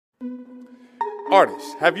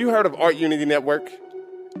Artists, have you heard of Art Unity Network?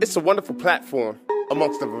 It's a wonderful platform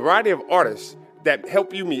amongst a variety of artists that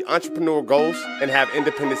help you meet entrepreneurial goals and have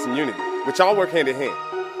independence and unity, which all work hand in hand.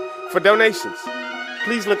 For donations,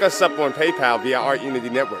 please look us up on PayPal via Art Unity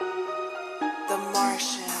Network. The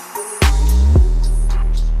Martian.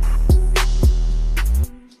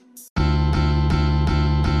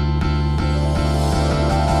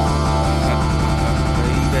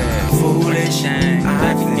 Foolish,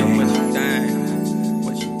 baby, yo, what you think?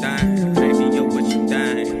 What you think? Baby, yo, what you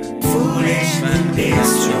think? Foolish,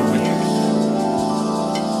 it's true.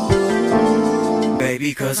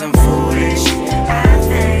 Baby, cause I'm foolish, I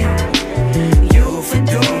think you for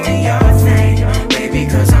doing your thing. Baby,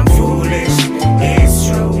 cause I'm foolish, it's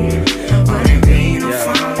true. Wouldn't be no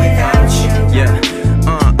fun without you. Yeah.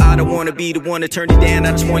 I don't wanna be the one to turn you down,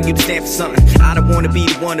 I just want you to stand for something. I don't wanna be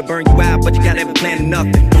the one to burn you out, but you gotta have a plan of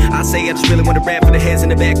nothing. I say I just really wanna rap for the heads in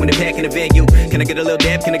the back when they're packing the venue. Can I get a little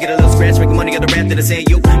dab, can I get a little scratch, making money on the rap that I send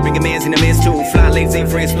you? Bring a man's in the midst too, fly ladies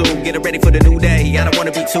and friends too. Get it ready for the new day, I don't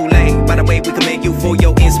wanna be too late. By the way, we commend you for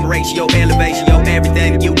your inspiration, your elevation, your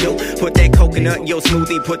everything you do. Put that coconut in your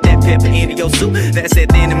smoothie, put that pepper into your soup. That's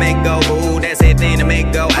that thing to make go, ooh, that's that thing to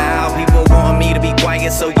make go out. People want me to be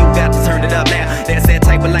quiet, so you got to turn it up now. That's that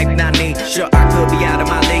type of life that I need. Sure, I could be out of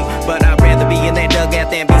my league, but I'd rather be in that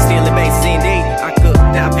dugout than be stealing bases indeed. I could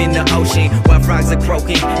dive in the ocean while frogs are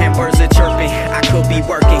croaking and birds are chirping. I could be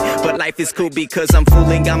working, but life is cool because I'm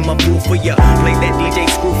fooling. I'm a fool for ya. Play that DJ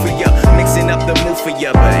screw for ya, mixing up the mood for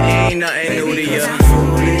ya, but ain't nothing new to ya. I'm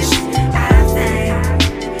foolish, I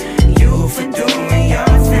thank you for doing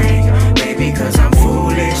your thing. Baby, cause I'm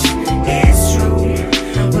foolish, it's true.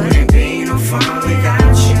 Wouldn't be no fun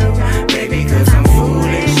without you. Baby, cause I'm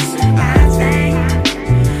foolish, I thank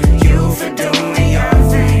you for doing your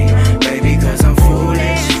thing. Baby, cause I'm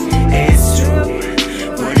foolish, it's true.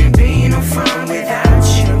 Wouldn't be no fun without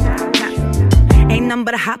you. Ain't nothing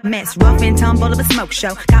but a hot mess, rough and tumble of a smoke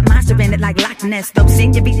show. Got monster in it like Loch Ness, though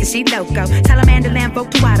senorita, she loco. Salamander lamb,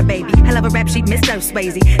 folk to water, baby. Hell of a rap sheet, Miss So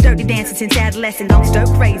Swayze. Dirty dancing since adolescent, don't stir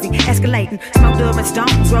crazy. Escalating, smoke during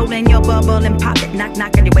stones, rolling your bubble and pop it. Knock,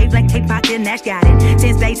 knock on your wavelength, tape pocket, and Nash got it.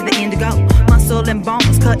 10 days to the indigo, muscle and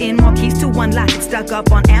bones, cutting more keys to unlock it. Stuck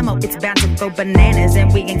up on ammo, it's bound to go bananas,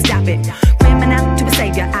 and we ain't stop it. Criminal to a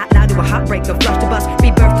savior, outlaw to a heartbreaker, flush the bus,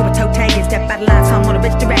 rebirth to a toe tagger. Step out of line, some on a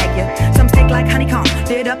rich to rag ya. Some stick like honeycomb,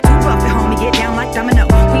 lit up too rough at home, you get down like domino.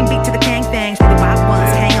 Queen beat to the king things, for the wild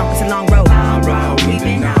ones, hang on, it's a long road. Long road, we've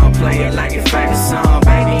been on, play it like your favorite song.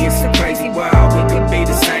 Baby, it's a crazy world, we could be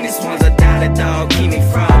the sanest ones. I doubt it though, keep me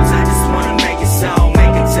froze. I just wanna make it so,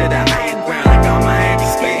 make it to the higher ground like all my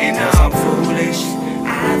aunties spitting up. I'm foolish,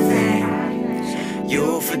 I thank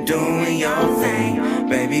you for doing your thing.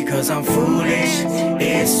 Baby, cause I'm foolish,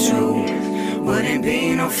 it's true. Wouldn't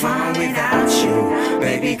be no fun without you.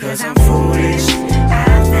 Baby, cause I'm foolish,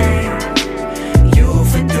 I thank you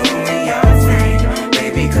for doing your thing.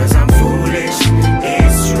 Baby, cause I'm foolish,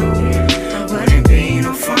 it's true. Wouldn't be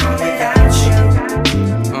no fun without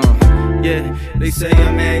you. Yeah, they say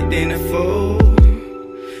I'm acting a fool,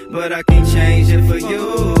 but I can change it for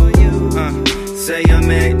you. Say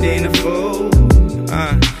I'm acting a fool.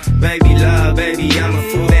 Baby love, baby, I'm a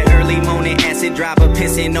fool. That early morning acid dropper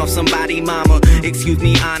pissing off somebody mama. Excuse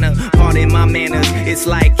me, honor, pardon my manners. It's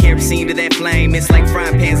like kerosene to that flame. It's like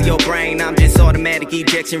frying pans in your brain. I'm just automatic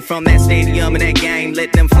ejection from that stadium and that game.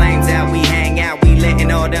 Let them flames out, we hang out. We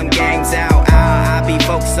letting all them gangs out. I be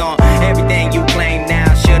focused on everything you claim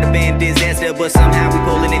now. Should've been disaster, but somehow we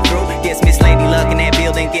pulling it through. Guess Miss Lady Luck in that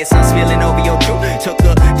building. Guess I'm spilling over your truth. Took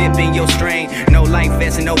a dip in your strain. No life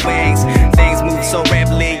vests and no bags. Things move so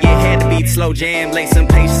rapidly, you had to beat slow jam. Lay some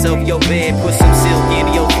patience over your bed. Put some silk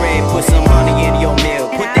into your thread. Put some honey into your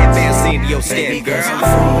milk. Put that bounce into your step, girl. I'm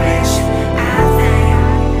foolish, I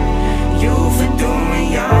thank you for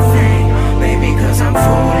doing your thing. Baby, cause I'm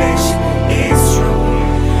foolish, it's true.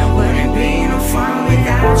 Wouldn't be no fun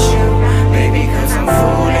without you. Baby, cause I'm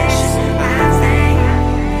foolish, I thank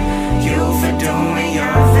you for doing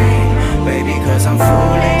your thing. Baby, cause I'm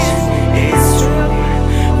foolish, it's true.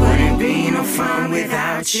 Wouldn't be no fun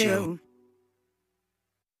without you.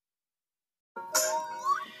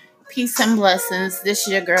 Peace and blessings. This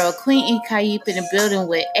is your girl, Queen E. Kayip, in the building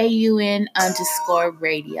with AUN_radio.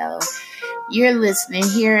 You're listening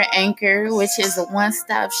here at Anchor, which is a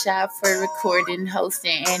one-stop shop for recording,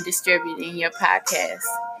 hosting, and distributing your podcast.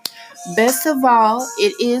 Best of all,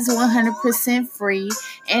 it is 100% free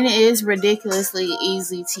and it is ridiculously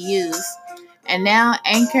easy to use. And now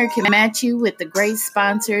Anchor can match you with the great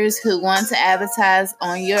sponsors who want to advertise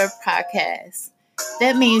on your podcast.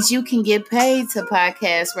 That means you can get paid to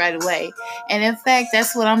podcast right away. And in fact,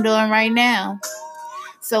 that's what I'm doing right now.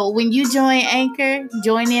 So when you join Anchor,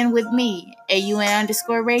 join in with me,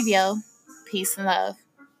 AUN_radio. Peace and love.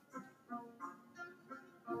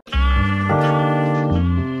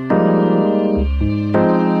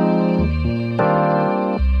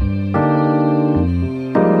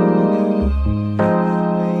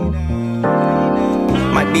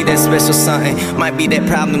 Might be that special something, might be that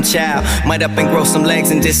problem child. Might up and grow some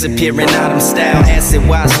legs and disappearing out of style. Acid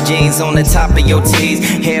wash jeans on the top of your tees.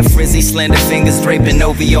 Hair frizzy, slender fingers draping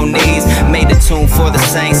over your knees. Made a tune for the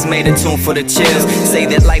saints, made a tune for the chills. Say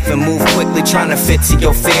that life and move quickly, trying to fit to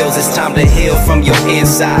your feels. It's time to heal from your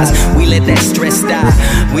insides. We let that stress die.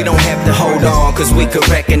 We don't have to hold on, cause we could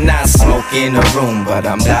recognize smoke in the room, but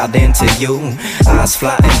I'm dialed into you. Eyes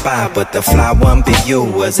flying by, but the fly one be you.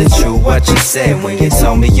 Was it true what you said when you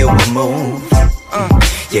told me you would move?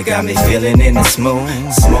 You got me feeling in the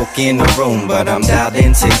smooth. Smoke in the room, but I'm dialed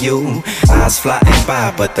into you. Eyes flying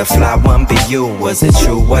by, but the fly one be you. Was it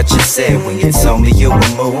true what you said when you told me you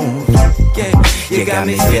would move? Yeah, you got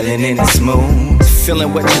me feeling in the smooth.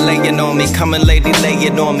 Feeling what you're laying on me. Come and lady, lay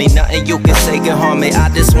it on me. Nothing you can say can harm me. I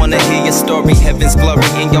just wanna hear your story. Heaven's glory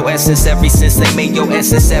in your essence. Ever since they made your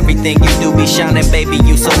essence, everything you do be shining, baby.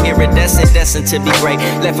 You so iridescent, destined to be great.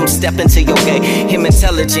 Let him step into your gate. Him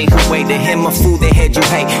intelligent, who way to him a fool that had you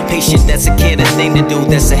hate. Patient, that's a kid, a thing to do.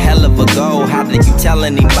 That's a hell of a goal. How did you tell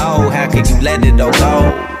anymore? How could you let it all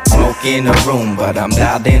go? Smoke in the room, but I'm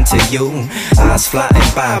dialed into you. Eyes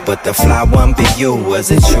flying by, but the fly one be you.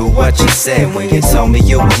 Was it true what you said when you told me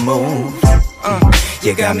you would move?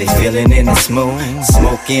 You got me feeling in the smooth.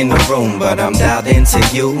 Smoke in the room, but I'm dialed into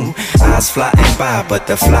you. Eyes flying by, but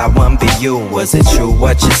the fly one be you. Was it true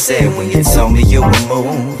what you said when you told me you would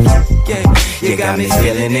move? Yeah, you got me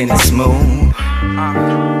feeling in the smooth.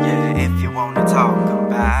 Yeah, if you wanna talk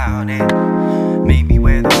about it, maybe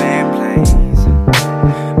where the band plays.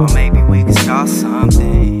 Or maybe we can start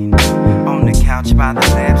something on the couch by the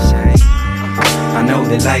lampshade. I know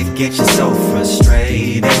that life gets you so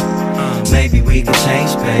frustrated. Maybe we can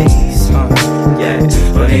change pace. Yeah,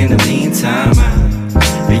 but in the meantime,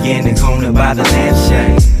 I'll be in the corner by the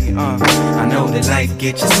lampshade. I know that life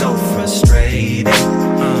gets you so frustrated.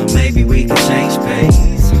 Maybe we can change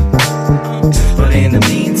pace. But in the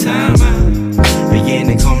meantime, I'll be in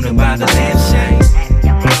the corner by the lampshade.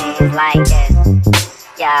 Your hands like this.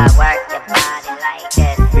 Yeah, work your body like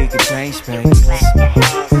this. We can change pace. You can clap your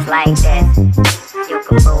hands like this. You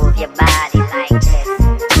can move your body like this.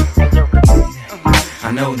 Or you can...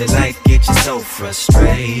 I know that life gets you so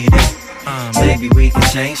frustrated. Maybe we can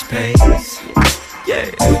change pace.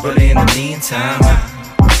 Yeah, but in the meantime,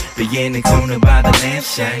 I'll be in the corner by the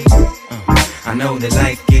lampshade. I know that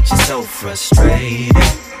life gets you so frustrated.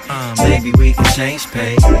 Maybe we can change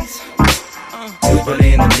pace. But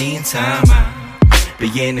in the meantime, I'll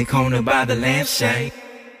be in the corner by the lampshade.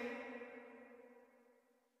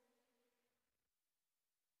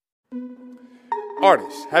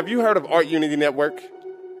 Artists, have you heard of Art Unity Network?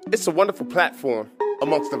 It's a wonderful platform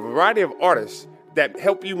amongst a variety of artists that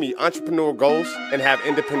help you meet entrepreneurial goals and have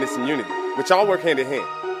independence and unity, which all work hand in hand.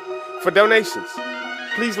 For donations,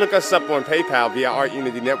 please look us up on PayPal via Art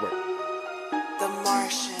Unity Network. The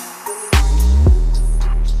Martian.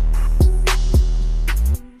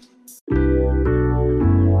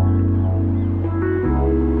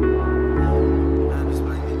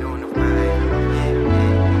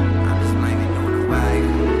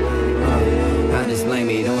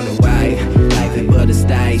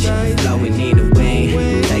 Blowing in the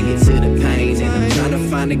wind, take it to the pains, and I'm trying to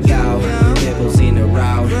find a go. Pebbles in the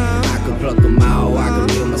road, I could pluck them all. I could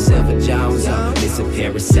build myself a Jones on. It's a pair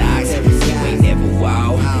of socks, you ain't never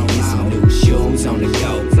walk. Get some new shoes on the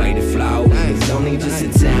go, play the flow. It's only just a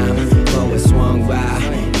time before it swung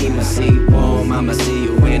by. Keep my seat warm, I'ma see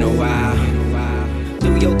you in a while.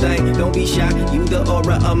 Do your thing, don't be shy, you the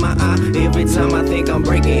aura of my eye. Every time I think I'm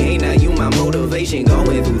breaking, hey now you my motivation.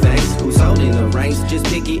 Going through things, who's holding the reins? Just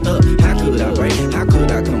pick it up, how could I break? How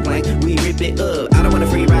could I complain? We rip it up, I don't wanna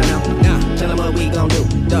free right now. Nah, tell them what we gon' do,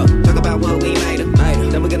 though. Talk about what we made of.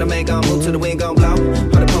 Then we're gonna make our move till the wind gon' blow.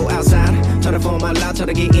 Put a pole outside, turn the phone my loud, try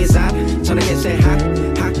to get inside. Trying to catch that hot.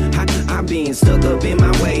 I'm being stuck up in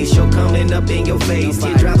my ways, show coming up in your face.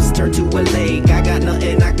 Teardrops turn to a lake, I got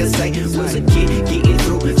nothing I can say. Was a kid getting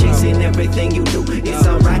through, chasing everything you do. It's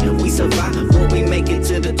alright, we survive, when we make it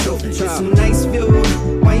to the truth. It's a nice view,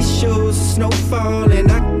 white shoes, snowfall,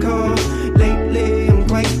 and I call. Lately I'm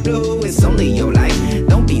quite blue, it's only your life.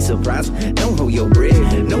 Don't be surprised, don't hold your breath.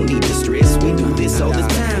 No need to stress, we do this all the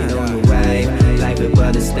time. On the way, life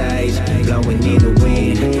above the stage, blowing in the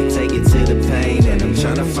wind. Take it to the pain, and I'm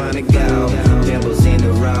trying to find a go. Pebbles in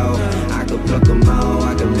the road, I could pluck them all.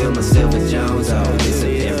 I could build myself a Jones. Oh, it's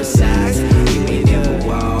a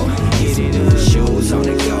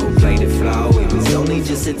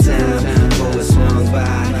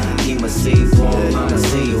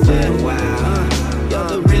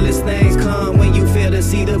those things come when you feel to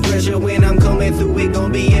see the pressure. When I'm coming through, it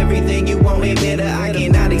gon' be everything you want and better. I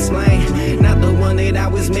cannot explain, not the one that I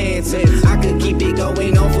was meant to. I could keep it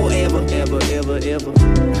going on forever, ever, ever, ever.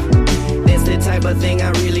 That's the type of thing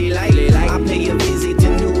I really like. I pay a visit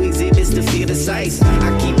to new exhibits to feel the sights.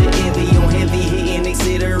 I keep it heavy on heavy hitting,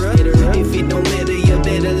 etc. If it don't matter, you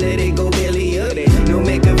better let it go belly up. No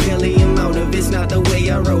Machiavellian motive, it's not the way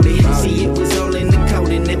I wrote it. See, it was all in the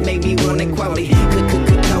coding that made me wanna quote it.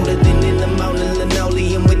 Colder than in the morning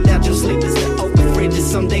linoleum. Without your sleepers, the open fridges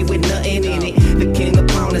someday with nothing in it. The king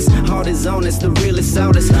upon us, heart is on us, the realest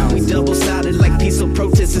out us. We double-sided like peaceful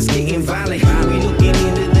protesters getting violent. We looking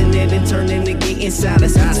into the net and turning to get inside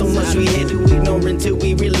us. So much we had to ignore until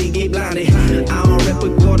we really get blinded. I don't rep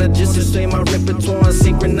a quarter just to stay my repertoire and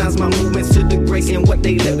synchronize my movements to the grace and what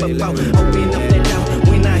they let before. Open up that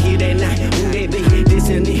door when I hear that night. Who that be? This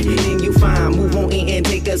and it, then you find. Move on in and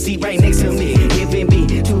take a seat right next to me. If it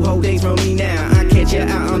be 2 whole days from me now, I catch you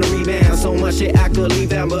out on the rebound. So much that I could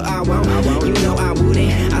leave out, but I won't. You know I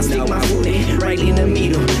wouldn't. I stick my foot in right in the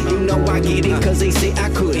middle. You know I get it, cause they say I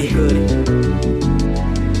couldn't.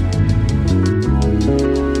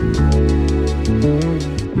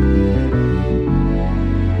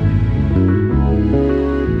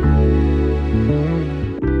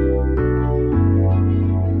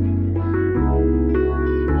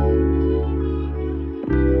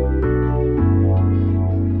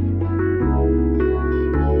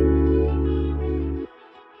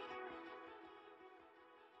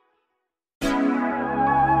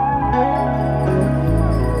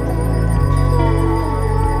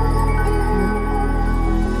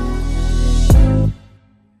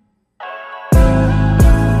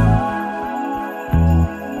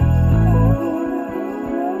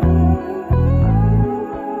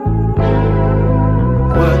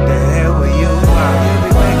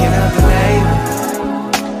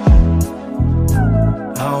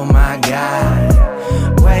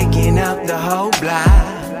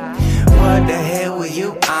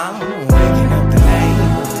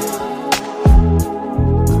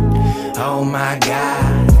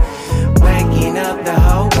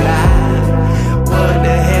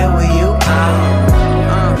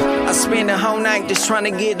 Trying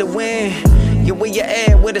to get the win. Yeah, where you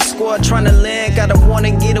at with the squad trying to link? Gotta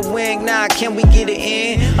wanna get a wing, nah, can we get it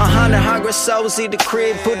in? 100 hungry souls see the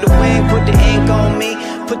crib, put the wing, put the ink on me,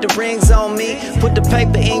 put the rings on me, put the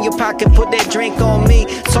paper in your pocket, put that drink on me.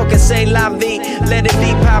 Talking say la vie, let it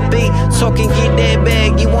be poppy. Talking get that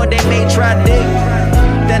bag, you want that mate, try dick.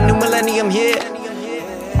 That new millennium here.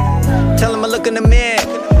 Tell him I look in the mirror.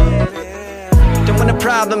 Don't want a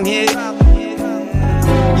problem here.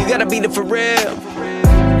 You gotta be there for real.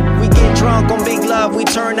 We get drunk on big love, we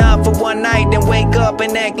turn up for one night, then wake up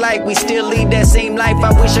and act like we still lead that same life.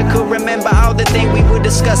 I wish I could remember all the things we were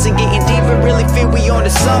discussing, getting deeper, really feel we on to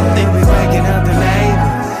something. We waking up the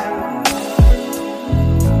neighbors.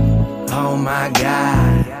 Oh my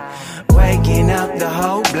God, waking up the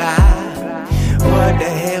whole block. What the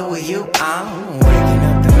hell were you on? Waking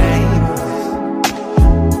up the neighbors.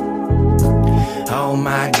 Oh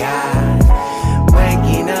my God,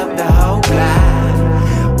 waking up the whole block.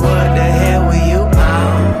 What the hell were you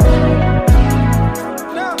on?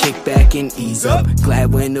 Kick back and ease up.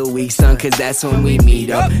 Glad when the week's done, cause that's when we meet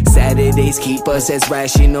up. Saturdays keep us as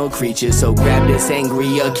rational creatures, so grab this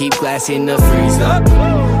sangria, keep glass in the freezer.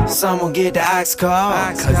 Someone get the ox call,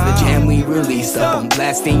 cause the jam we released up, I'm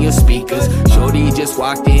blasting your speakers. Shorty just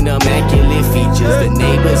walked in, immaculate features. The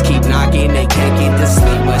neighbors keep knocking, they can't get to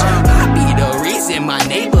sleep much. I be the reason my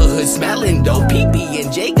neighborhood smelling dope.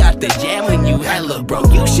 PB&J got the jam when you hella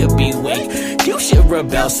broke. You should be wake, you should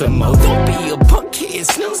rebel some more. Don't be a punk kid,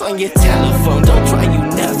 snooze on your telephone. Don't try, you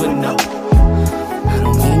never know. I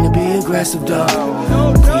don't mean to be aggressive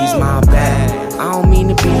though, please my bad. I don't mean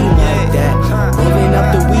to be like that. Moving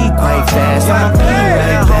up the week quite fast, I'ma be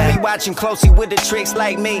right back. Homie watching closely with the tricks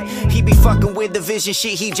like me. He be fucking with the vision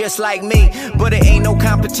shit, he just like me. But it ain't no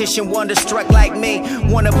competition, one to struck like me.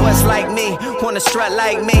 One of us like me, wanna strut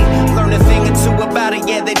like me. Learn a thing or two about it,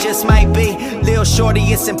 yeah, they just might be. Lil' shorty,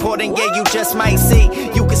 it's important, yeah, you just might see.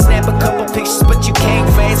 You can snap a couple pictures, but you can't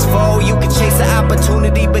fast forward. You can chase an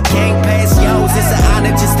opportunity, but can't pass yours. It's an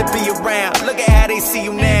honor just to be around. Look at how they see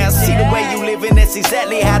you now. See the way you living, that's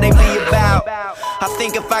exactly how they be about. I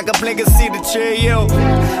think if I could blink and see the trio,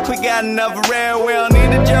 we got enough rare, we don't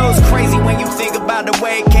need the Joes. Crazy when you think about the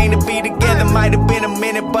way it came to be together. Might have been a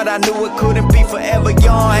minute, but I knew it couldn't be forever.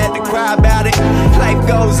 Y'all had to cry about it, life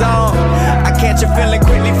goes on. I catch a feeling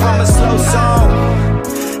quickly from a slow song,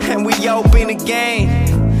 and we open again.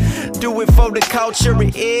 Do it for the culture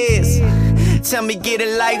it is. tell me get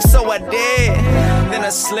a life, so I did. Then I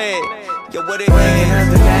slid. Yo, what it Waking up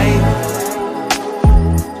is? the neighbors.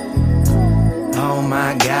 Oh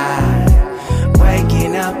my God.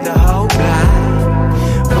 Waking up the whole block.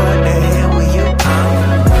 What the hell were you on?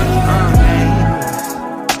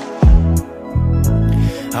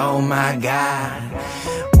 Oh my God.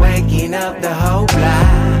 Waking up the whole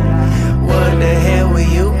block. What the hell were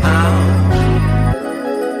you on?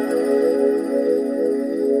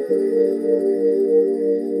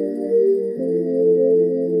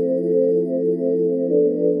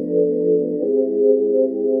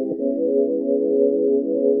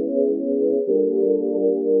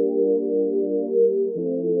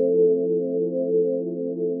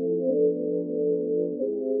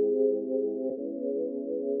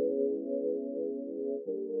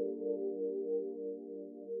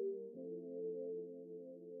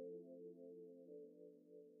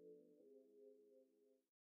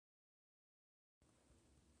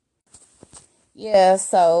 Yeah,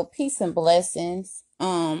 so peace and blessings.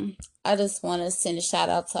 I just want to send a shout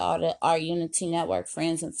out to all the our Unity Network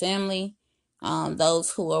friends and family.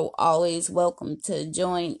 Those who are always welcome to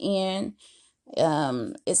join in.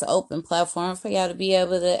 It's an open platform for y'all to be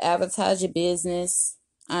able to advertise your business,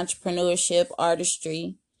 entrepreneurship,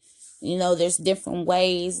 artistry. There's different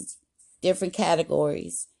ways, different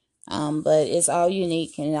categories, but it's all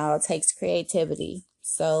unique and it all takes creativity.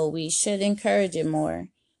 So we should encourage it more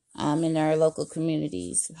in our local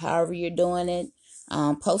communities. However you're doing it,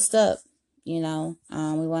 post up. We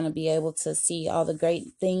want to be able to see all the great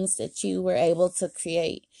things that you were able to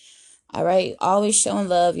create. All right. Always showing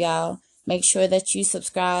love, y'all. Make sure that you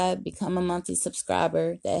subscribe, become a monthly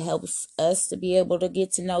subscriber. That helps us to be able to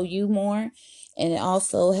get to know you more. And it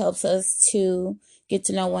also helps us to get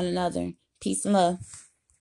to know one another. Peace and love.